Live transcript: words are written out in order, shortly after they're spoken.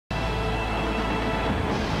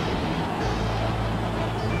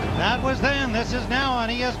That was then. This is now on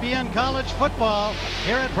ESPN College Football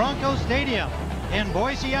here at Bronco Stadium in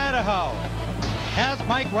Boise, Idaho. Has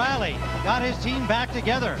Mike Riley got his team back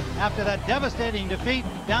together after that devastating defeat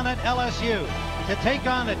down at LSU to take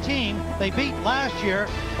on a team they beat last year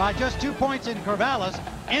by just 2 points in Corvallis,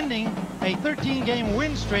 ending a 13-game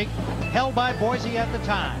win streak held by Boise at the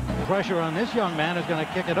time. Pressure on this young man is going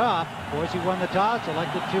to kick it off. Boise won the toss,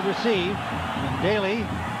 elected to receive, and Daly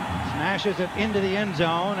smashes it into the end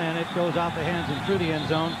zone, and it goes off the hands and through the end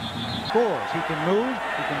zone. Scores. He can move,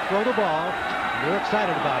 he can throw the ball. They're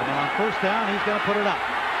excited about him, and on first down, he's going to put it up.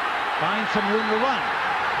 Find some room to run.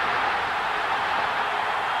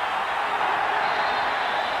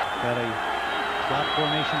 Got a slot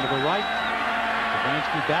formation to the right.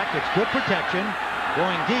 Zabransky back, it's good protection.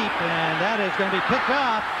 Going deep, and that is going to be picked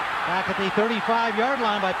off back at the 35-yard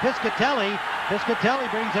line by Piscatelli. Piscatelli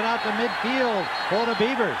brings it out to midfield for the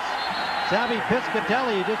Beavers. Savvy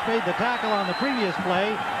Piscatelli, who just made the tackle on the previous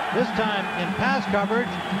play, this time in pass coverage.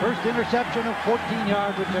 First interception of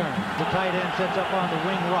 14-yard return. The tight end sets up on the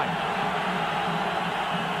wing right.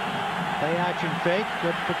 Play action fake,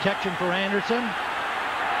 good protection for Anderson.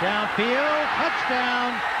 Downfield,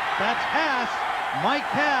 touchdown. That's Hass, Mike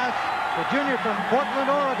Hass, the junior from Portland,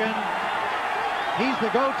 Oregon. He's the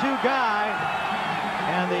go-to guy.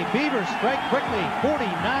 And the Beavers strike quickly.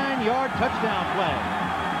 49-yard touchdown play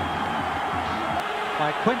by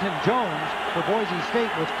Quentin Jones for Boise State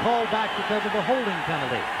was called back because of a holding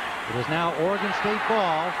penalty. It is now Oregon State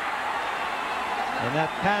ball. And that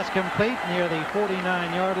pass complete near the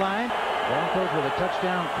 49-yard line. Broncos with a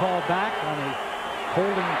touchdown call back on a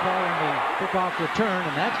holding call on the kickoff return,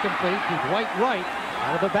 and that's complete to Dwight Wright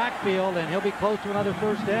out of the backfield, and he'll be close to another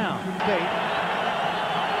first down. State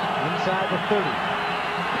inside the 30.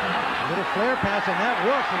 A little flare pass, and that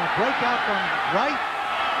works, and a breakout from Wright.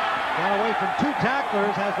 Got away from two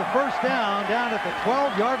tacklers, has the first down at the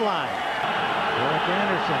 12-yard line. Eric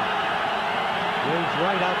Anderson moves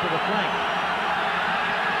right out to the flank.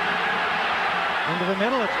 Into the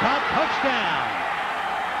middle, it's caught, touchdown.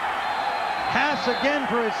 Hass again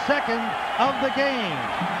for his second of the game.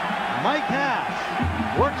 Mike Hass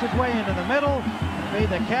works his way into the middle, made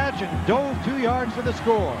the catch, and dove 2 yards for the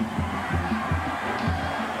score.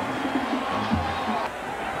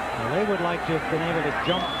 They would like to have been able to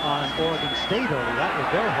jump on Oregon State early. That was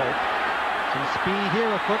their hope. Some speed here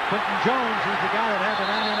afoot. Quentin Jones, he's the guy that had the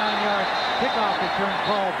 99-yard kickoff return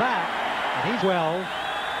call back. And he's well.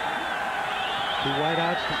 Two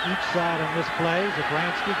wideouts to each side on this play.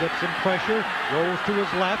 Zabransky gets some pressure, rolls to his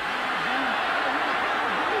left.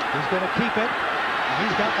 He's going to keep it. And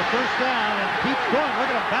he's got the first down and keeps going. Look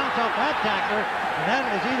at him bounce off that tackler. And that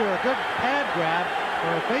is either a good pad grab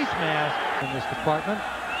or a face mask in this department.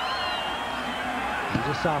 He's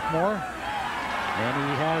a sophomore, and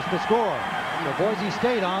he has the score. So Boise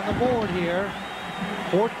State on the board here,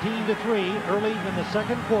 14-3, early in the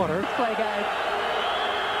second quarter. Play, guys.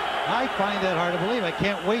 I find that hard to believe. I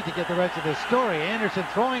can't wait to get the rest of this story. Anderson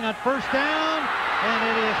throwing on first down, and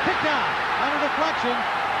it is picked out on a deflection.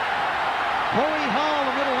 Korey Hall,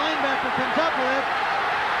 the middle linebacker, comes up with it.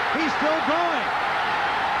 He's still going.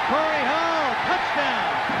 Korey Hall,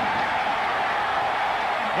 touchdown.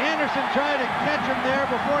 Anderson tried to catch him there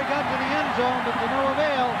before he got to the end zone, but to no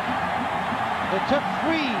avail. It took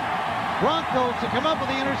 3 Broncos to come up with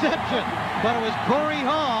the interception, but it was Korey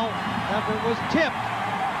Hall after it was tipped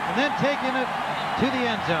and then taking it to the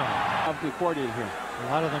end zone. Recorded here.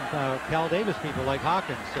 A lot of them Cal Davis people like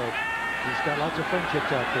Hawkins, so he's got lots of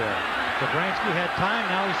friendships out there. Zabransky had time,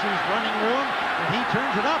 now he sees running room, and he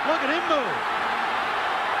turns it up. Look at him move.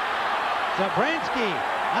 Zabransky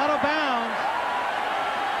out of bounds.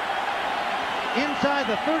 Inside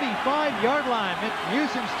the 35-yard line. Mick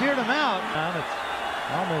Musin steered him out. It's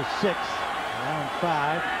almost 6, around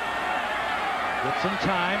 5. Get some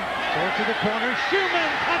time. Goes to the corner.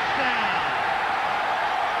 Schumann, touchdown!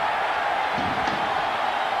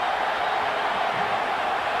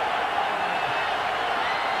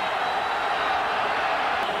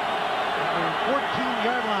 At the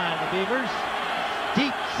 14-yard line, the Beavers.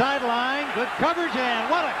 Deep sideline. Good coverage, and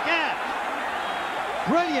what a catch!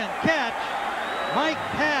 Brilliant catch. Mike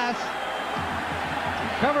Hass,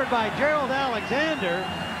 covered by Gerald Alexander,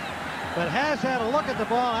 but Hass had a look at the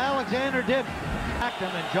ball. Alexander did.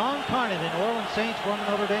 And John Carney, the New Orleans Saints, former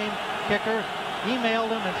Notre Dame kicker,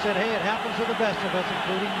 emailed him and said, hey, it happens to the best of us,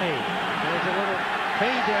 including me. There's a little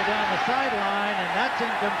fade there down the sideline, and that's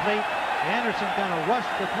incomplete. Anderson kind of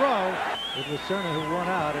rushed the throw. It was Cerna who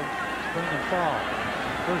won out in spring and fall.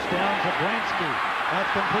 First down to Zabransky.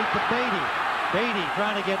 That's complete to Beatty. Beatty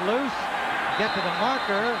trying to get loose. get to the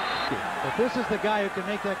marker. But this is the guy who can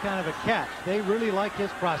make that kind of a catch. They really like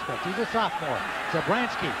his prospects. He's a sophomore.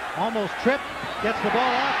 Zabransky almost tripped, gets the ball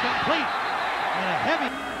off, complete, and a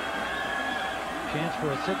heavy chance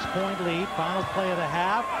for a 6-point lead. Final play of the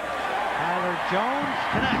half. Tyler Jones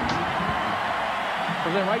connects.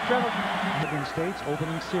 Is that right, Trevor? Michigan State's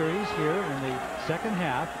opening series here in the second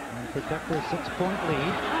half and protect their 6-point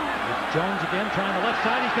lead. It's Jones again trying the left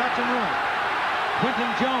side. He's got some room.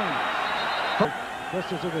 Quentin Jones. Just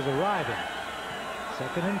as it was arriving.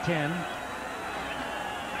 2nd and 10.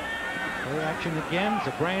 Play action again.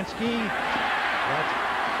 Zabransky. That's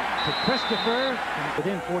to Christopher.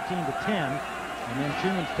 Within 14-10. And then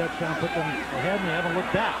Schumann's touchdown put them ahead, and they haven't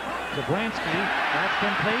looked back. Zabransky. That's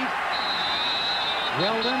complete.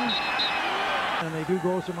 Weldon. And they do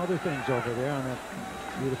grow some other things over there on that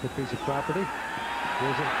beautiful piece of property.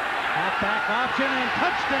 Here's a halfback option and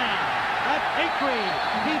touchdown. That's Acree,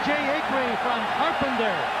 P.J. Acree from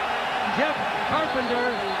Carpenter. Jeff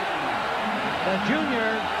Carpenter, the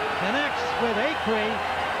junior, connects with Acree.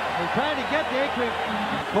 They try to get the Acree.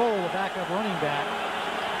 Cole, the backup running back.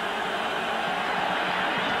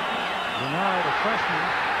 Bernard, a freshman.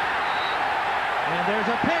 And there's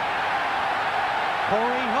a pick.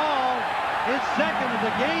 Korey Hall is second of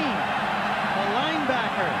the game. The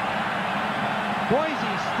linebacker.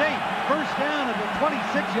 Boise State, first down at the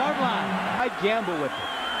 26-yard line. I gamble with it.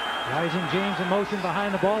 Rising James in motion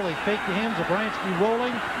behind the ball. They fake to him. Zabransky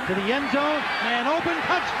rolling to the end zone. And open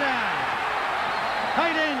touchdown.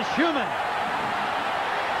 Tight end Schumann.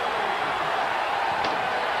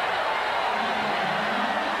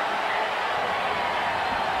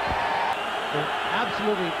 They're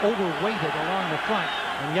absolutely overweighted along the front,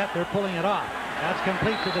 and yet they're pulling it off. That's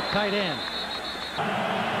complete to the tight end.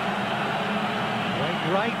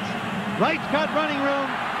 Wright's got running room.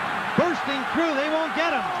 Bursting through. They won't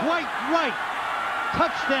get him. Dwight Wright.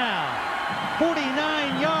 Touchdown.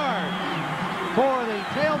 49 yards for the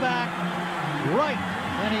tailback. Wright.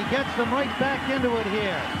 And he gets them right back into it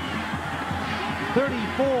here.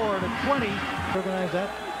 34-20. Organize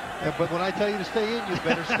that. Yeah, but when I tell you to stay in, you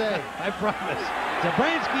better stay. I promise.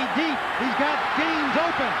 Zabransky deep. He's got James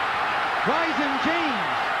open. Rising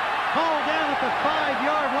James. Called down at the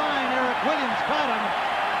 5-yard line. Eric Williams caught him.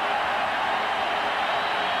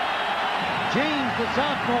 James, the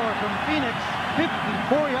sophomore from Phoenix,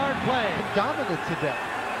 54-yard play. Dominant today.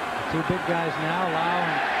 Two big guys now, Lau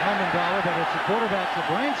and Helmendauer, but it's the quarterback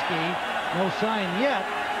Zabransky. No sign yet.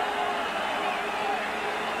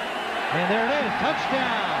 And there it is,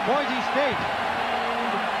 touchdown, Boise State.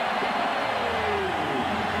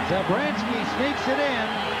 Zabransky sneaks it in.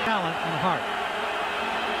 Talent and heart.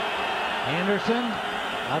 Anderson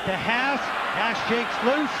out to Haas. Haas shakes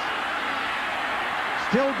loose.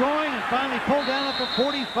 Still going and finally pulled down at the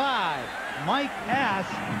 45. Mike Haas.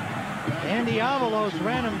 Andy Avalos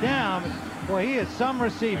ran him down. Boy, he is some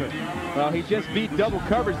receiver. Well, he just beat double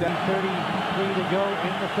coverage. 33 to go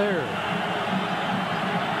in the third.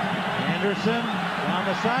 Anderson down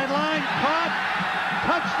the sideline. Caught.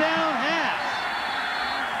 Touchdown Haas.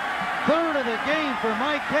 Third of the game for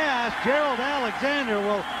Mike Haas. Gerald Alexander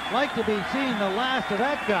will like to be seeing the last of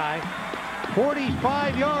that guy.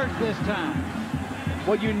 45 yards this time.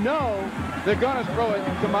 Well, you know they're going to throw it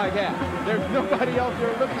to Mike Haas. There's nobody else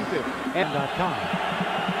they're looking to. And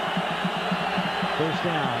first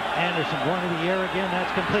down. Anderson going to the air again. That's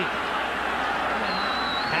complete.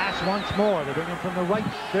 Pass once more. They bring him from the right.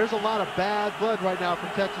 There's a lot of bad blood right now from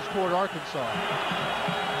Texas toward Arkansas.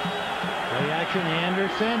 Play action,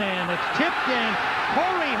 Anderson, and it's tipped in.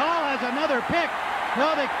 Korey Hall has another pick.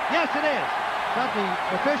 No, yes, it is. Thought the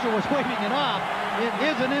official was waving it off. It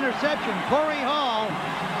is an interception. Korey Hall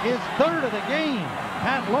is third of the game.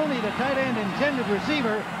 Pat Loney, the tight end intended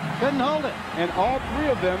receiver, couldn't hold it. And all three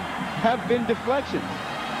of them have been deflections.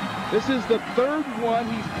 This is the third one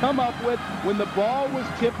he's come up with when the ball was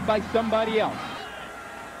tipped by somebody else.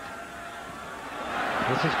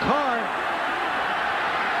 This is Carr.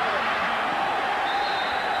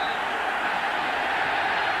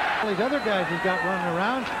 These other guys he's got running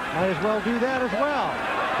around might as well do that as well.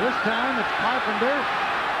 This time it's Carpenter.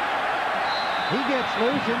 He gets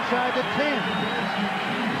loose inside the 10.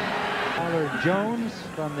 Tyler Jones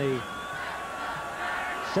from the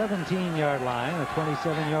 17-yard line, a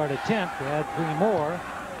 27-yard attempt to add 3 more.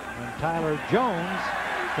 And Tyler Jones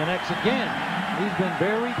connects again. He's been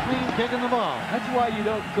very clean kicking the ball. That's why you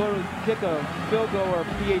don't go to kick a field goal or a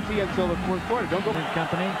PAT until the fourth quarter. Don't go.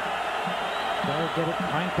 Company. Try to get it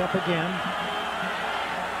cranked up again.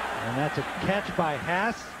 And that's a catch by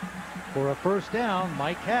Haas for a first down.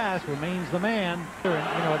 Mike Haas remains the man. And,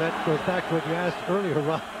 you know, that goes back to what you asked earlier,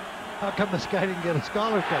 Rob. How come this guy didn't get a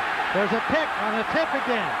scholarship? There's a pick on a tip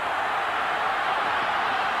again.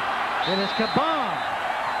 It is Caban.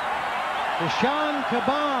 Deshaun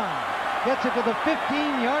Caban gets it to the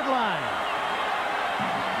 15-yard line.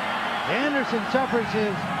 Anderson suffers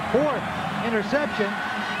his 4th interception.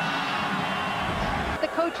 The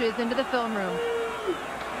coaches into the film room.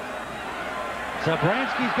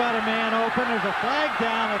 Zabransky's got a man open. There's a flag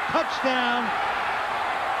down, a touchdown.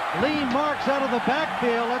 Lee Marks out of the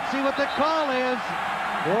backfield. Let's see what the call is.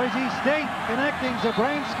 Boise State connecting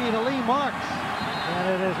Zabransky to Lee Marks.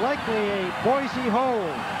 And it is likely a Boise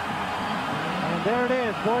hold. And there it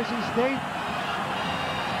is, Boise State.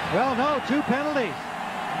 Well, no, 2 penalties.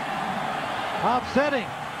 Offsetting.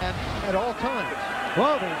 And at all times.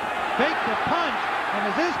 Whoa, they faked the punch,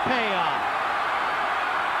 and does this pay off?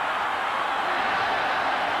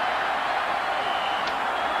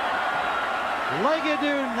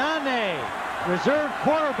 Legadou Nane, reserve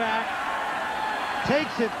quarterback,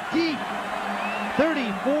 takes it deep,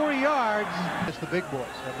 34 yards. It's the big boys,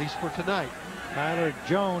 at least for tonight. Tyler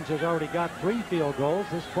Jones has already got 3 field goals.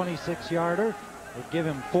 This 26-yarder would give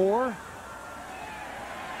him 4.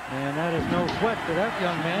 And that is no sweat to that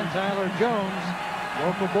young man, Tyler Jones,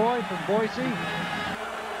 local boy from Boise.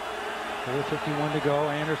 4:51 to go.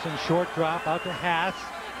 Anderson short drop out to Haas.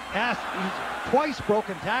 Haas, he's twice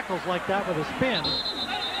broken tackles like that with a spin.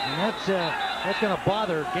 And that's going to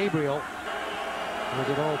bother Gabriel. Or is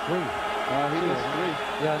it all 3? He does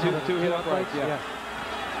 3. Yeah, two hit uprights, yeah.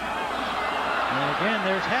 And again,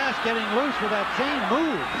 there's Haas getting loose with that same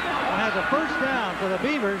move. And has a first down for the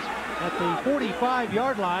Beavers at the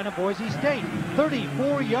 45-yard line of Boise State.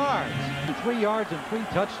 34 yards. 3 yards and 3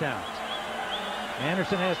 touchdowns.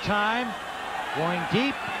 Anderson has time. Going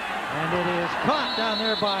deep. And it is caught down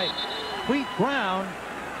there by Wheat Brown.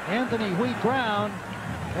 Anthony Wheat Brown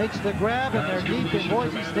makes the grab, and they're deep in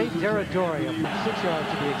Boise State territory. 6 yards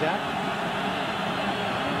to be exact.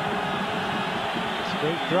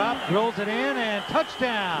 Straight drop, drills it in, and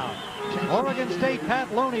touchdown. Oregon State, Pat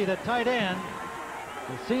Loney, the tight end.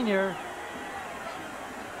 The senior,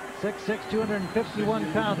 6'6",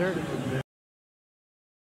 251-pounder.